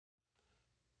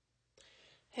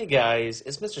Hey guys,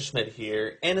 it's Mr. Schmidt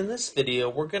here, and in this video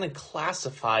we're going to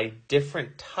classify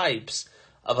different types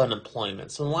of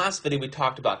unemployment. So in the last video we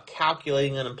talked about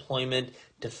calculating unemployment,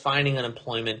 defining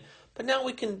unemployment, but now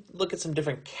we can look at some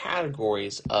different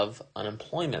categories of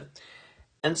unemployment.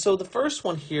 And so the first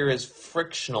one here is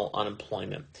frictional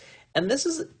unemployment. And this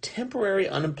is temporary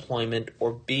unemployment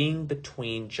or being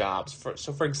between jobs.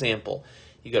 So for example,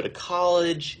 you go to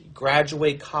college, you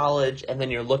graduate college, and then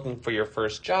you're looking for your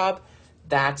first job.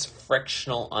 That's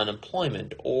frictional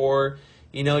unemployment. Or,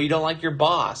 you don't like your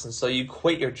boss, and so you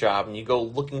quit your job and you go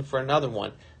looking for another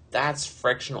one. That's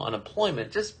frictional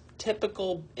unemployment. Just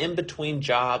typical in between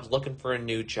jobs, looking for a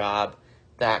new job,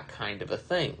 that kind of a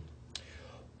thing.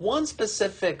 One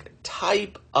specific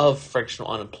type of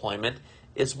frictional unemployment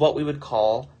is what we would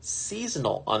call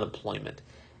seasonal unemployment.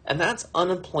 And that's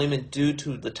unemployment due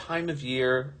to the time of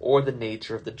year or the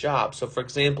nature of the job. So, for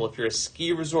example, if you're a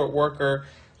ski resort worker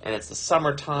and it's the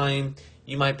summertime,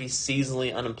 you might be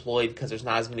seasonally unemployed because there's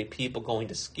not as many people going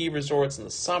to ski resorts in the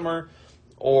summer.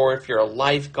 Or if you're a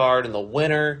lifeguard in the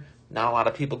winter, not a lot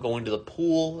of people going to the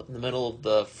pool in the middle of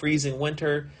the freezing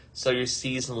winter, so you're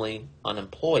seasonally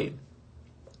unemployed.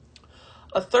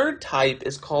 A third type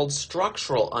is called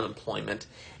structural unemployment,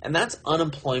 and that's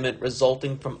unemployment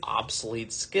resulting from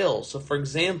obsolete skills. So, for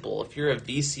example, if you're a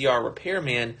VCR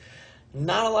repairman,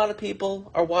 not a lot of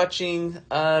people are watching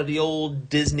the old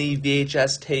Disney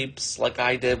VHS tapes like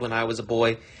I did when I was a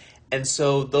boy. And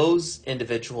so those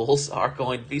individuals are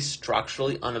going to be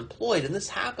structurally unemployed. And this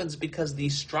happens because the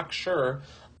structure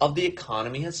of the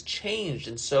economy has changed.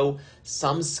 And so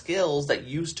some skills that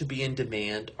used to be in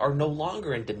demand are no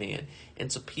longer in demand. And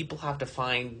so people have to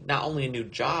find not only a new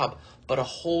job, but a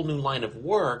whole new line of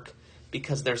work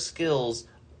because their skills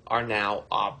are now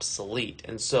obsolete.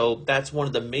 And so that's one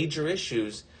of the major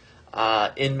issues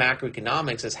in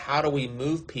macroeconomics is how do we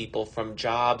move people from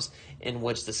jobs in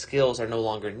which the skills are no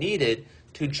longer needed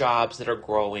to jobs that are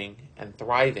growing and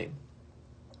thriving.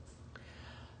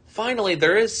 Finally,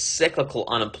 there is cyclical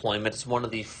unemployment. It's one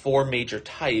of the four major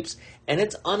types, and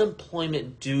it's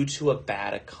unemployment due to a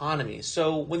bad economy.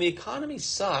 So when the economy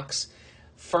sucks,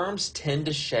 firms tend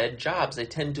to shed jobs. They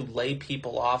tend to lay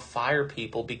people off, fire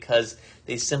people because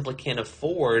they simply can't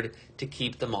afford to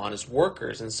keep them on as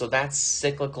workers. And so that's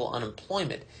cyclical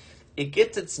unemployment. It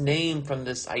gets its name from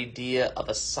this idea of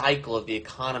a cycle of the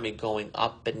economy going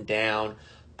up and down,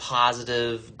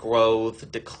 positive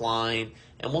growth, decline,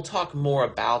 and we'll talk more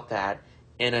about that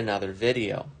in another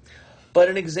video. But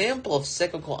an example of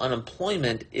cyclical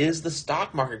unemployment is the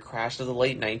stock market crash of the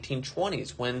late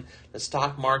 1920s when the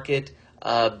stock market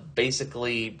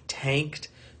basically tanked.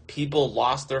 People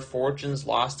lost their fortunes,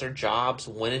 lost their jobs,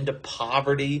 went into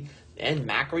poverty, and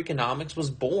macroeconomics was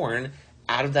born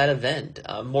out of that event.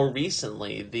 More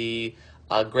recently, the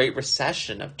Great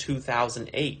Recession of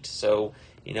 2008. So,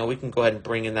 we can go ahead and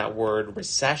bring in that word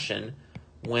recession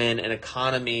when an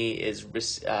economy is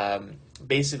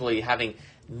basically having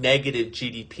negative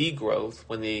GDP growth,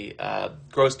 when the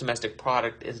gross domestic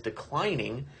product is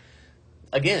declining.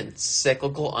 Again,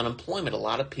 cyclical unemployment. A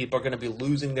lot of people are going to be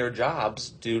losing their jobs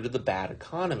due to the bad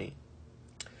economy.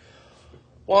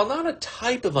 While not a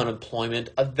type of unemployment,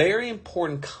 a very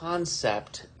important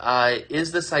concept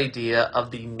is this idea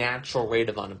of the natural rate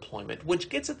of unemployment, which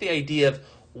gets at the idea of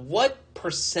what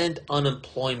percent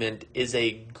unemployment is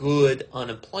a good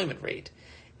unemployment rate.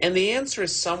 And the answer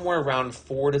is somewhere around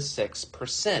 4 to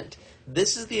 6%.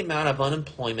 This is the amount of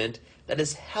unemployment that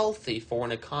is healthy for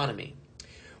an economy.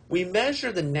 We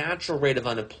measure the natural rate of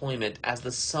unemployment as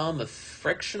the sum of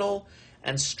frictional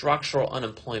and structural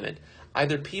unemployment,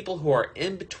 either people who are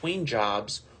in between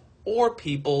jobs or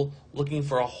people looking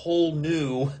for a whole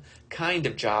new kind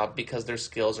of job because their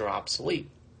skills are obsolete.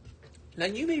 Now,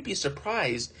 you may be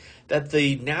surprised that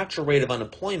the natural rate of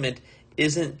unemployment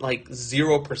isn't like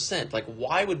 0%. Like,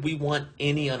 why would we want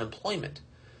any unemployment?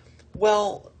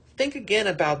 Well, think again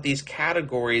about these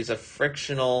categories of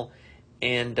frictional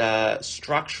and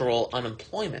structural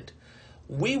unemployment.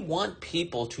 We want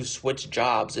people to switch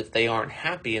jobs if they aren't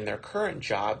happy in their current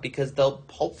job because they'll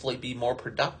hopefully be more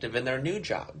productive in their new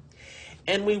job.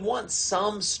 And we want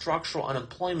some structural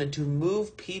unemployment to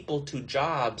move people to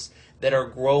jobs that are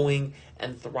growing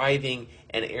and thriving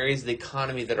in areas of the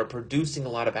economy that are producing a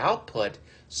lot of output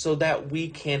so that we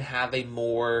can have a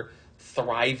more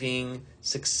thriving,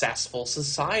 successful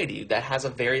society that has a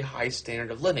very high standard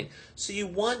of living. So you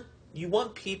want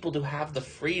people to have the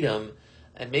freedom,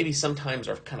 and maybe sometimes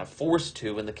are kind of forced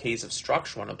to in the case of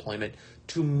structural unemployment,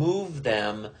 to move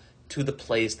them to the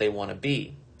place they want to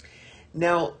be.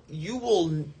 Now, you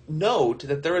will note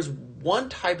that there is one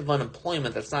type of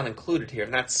unemployment that's not included here,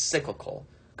 and that's cyclical.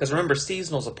 Because remember,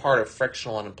 seasonal is a part of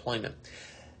frictional unemployment.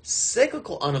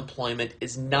 Cyclical unemployment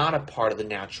is not a part of the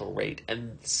natural rate,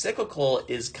 and cyclical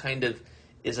is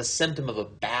a symptom of a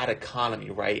bad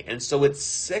economy, right? And so it's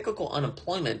cyclical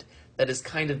unemployment that is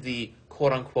kind of the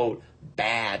quote unquote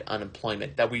bad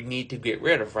unemployment that we need to get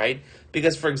rid of, right?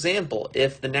 Because for example,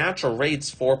 if the natural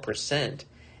rate's 4%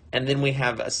 and then we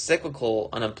have a cyclical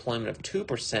unemployment of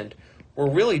 2%, we're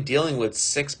really dealing with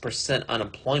 6%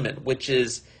 unemployment, which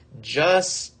is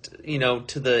just,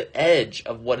 to the edge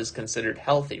of what is considered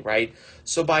healthy, right?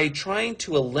 So by trying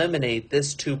to eliminate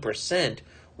this 2%,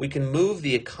 we can move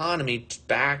the economy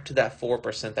back to that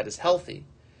 4% that is healthy.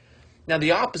 Now,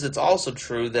 the opposite's also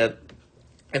true, that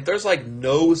if there's like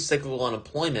no cyclical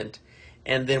unemployment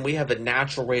and then we have a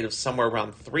natural rate of somewhere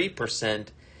around 3%,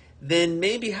 then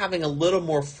maybe having a little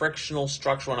more frictional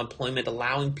structural unemployment,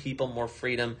 allowing people more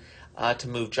freedom to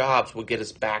move jobs, will get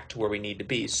us back to where we need to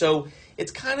be. So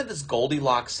it's kind of this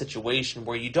Goldilocks situation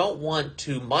where you don't want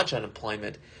too much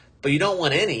unemployment, but you don't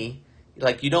want any.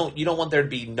 Like you don't want there to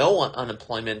be no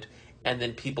unemployment, and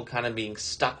then people kind of being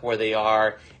stuck where they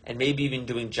are, and maybe even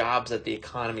doing jobs that the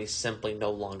economy simply no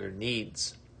longer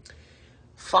needs.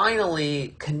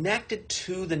 Finally, connected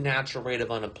to the natural rate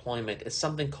of unemployment is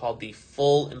something called the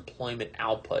full employment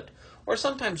output, or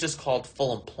sometimes just called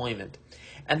full employment.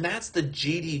 And that's the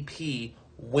GDP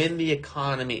when the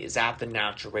economy is at the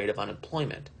natural rate of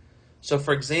unemployment. So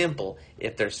for example,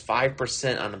 if there's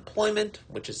 5% unemployment,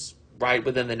 which is right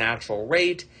within the natural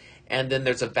rate, and then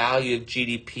there's a value of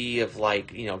GDP of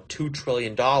like, $2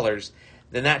 trillion,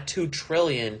 then that $2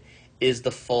 trillion is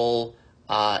the full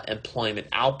employment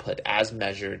output as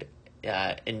measured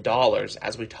in dollars,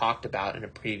 as we talked about in a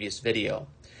previous video.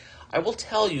 I will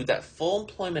tell you that full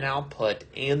employment output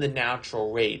and the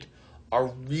natural rate are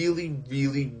really,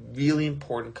 really, really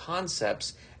important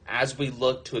concepts as we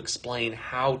look to explain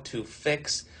how to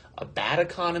fix a bad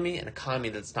economy, an economy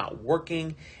that's not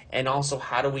working, and also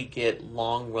how do we get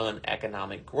long-run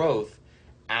economic growth,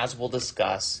 as we'll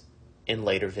discuss in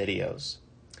later videos.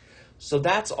 So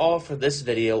that's all for this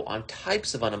video on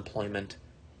types of unemployment.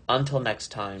 Until next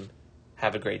time,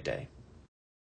 have a great day.